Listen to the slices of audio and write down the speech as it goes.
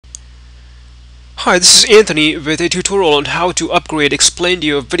Hi, this is Anthony with a tutorial on how to upgrade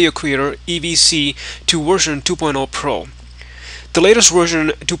Explaindio Video Creator EVC to version 2.0 Pro. The latest version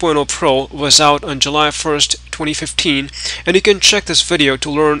 2.0 Pro was out on July 1st, 2015, and you can check this video to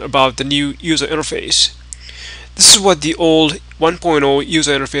learn about the new user interface. This is what the old 1.0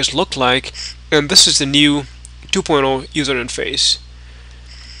 user interface looked like, and this is the new 2.0 user interface.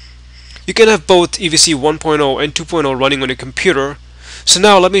 You can have both EVC 1.0 and 2.0 running on your computer. So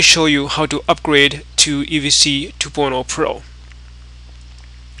now let me show you how to upgrade to EVC 2.0 Pro.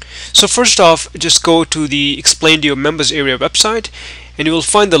 So first off, just go to the Explaindio members area website and you will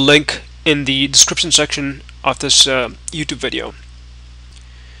find the link in the description section of this YouTube video.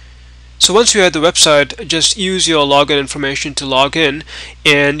 So once you're at the website, just use your login information to log in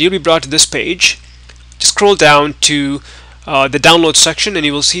and you'll be brought to this page. Just scroll down to the download section and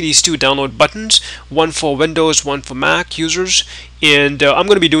you will see these two download buttons, one for Windows, one for Mac users, and I'm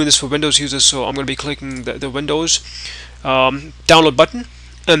going to be doing this for Windows users, so I'm going to be clicking the Windows download button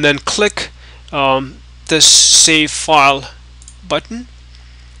and then click this save file button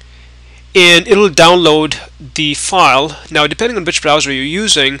and it'll download the file. Now depending on which browser you're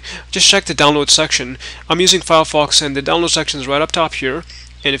using, just check the download section. I'm using Firefox and the download section is right up top here,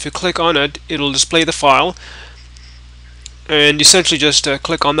 and if you click on it, it'll display the file. And essentially just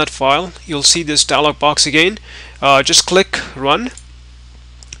click on that file. You'll see this dialog box again. Just click run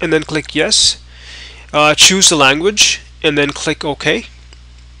and then click yes. Choose the language and then click OK.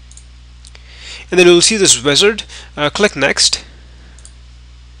 And then you'll see this wizard. Click next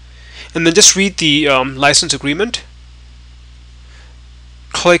and then just read the license agreement.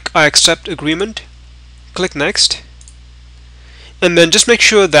 Click I accept agreement. Click next and then just make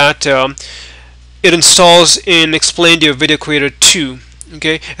sure that it installs in Explaindio Video Creator 2.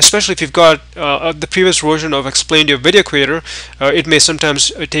 Okay, especially if you've got the previous version of Explaindio Video Creator, it may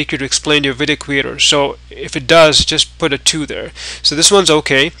sometimes take you to Explaindio Video Creator. So if it does, just put a 2 there. So this one's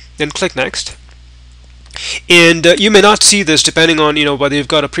okay. Then click next. And you may not see this depending on whether you've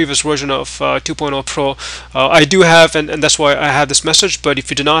got a previous version of 2.0 Pro. I do have, and that's why I have this message. But if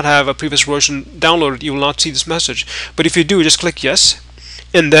you do not have a previous version downloaded, you will not see this message. But if you do, just click yes,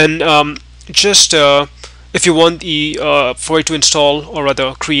 and then just if you want the for it to install, or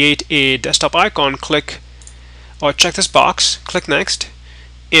rather create a desktop icon, click or check this box, click next,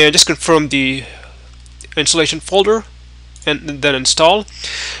 and just confirm the installation folder and then install.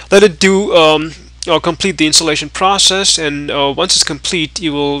 Let it do or complete the installation process, and once it's complete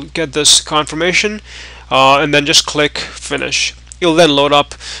you will get this confirmation and then just click finish. You'll then load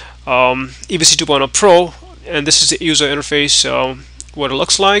up EVC 2.0 Pro, and this is the user interface, what it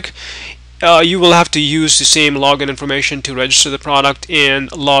looks like. You will have to use the same login information to register the product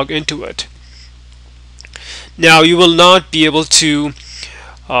and log into it. Now you will not be able to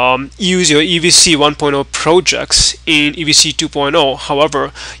use your EVC 1.0 projects in EVC 2.0.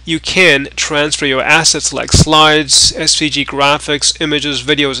 However, you can transfer your assets like slides, SVG graphics, images,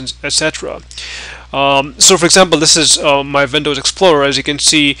 videos, etc. So for example, this is my Windows Explorer. As you can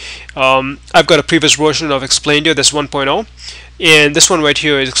see, I've got a previous version of Explaindio, that's 1.0, and this one right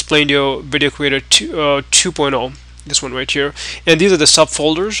here is Explaindio Video Creator 2.0, this one right here, and these are the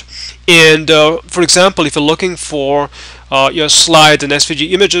subfolders. And for example, if you're looking for your slides and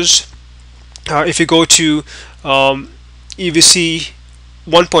SVG images, if you go to EVC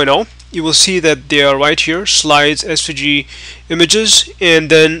 1.0, you will see that they are right here, slides, SVG images, and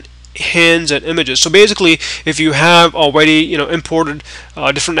then hands and images. So basically, if you have already imported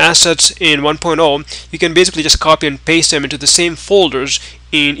different assets in 1.0, you can basically just copy and paste them into the same folders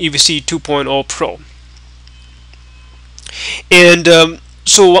in EVC 2.0 Pro. And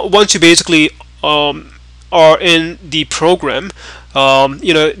so once you basically are in the program,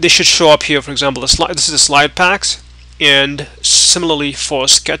 they should show up here. For example, this is the slide packs, and similarly for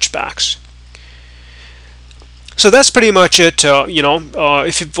sketch packs. So that's pretty much it.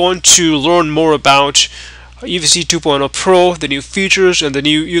 If you want to learn more about EVC 2.0 Pro, the new features and the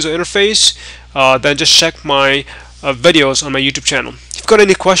new user interface, then just check my videos on my YouTube channel. If you've got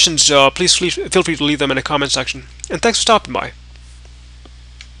any questions, please feel free to leave them in the comment section. And thanks for stopping by.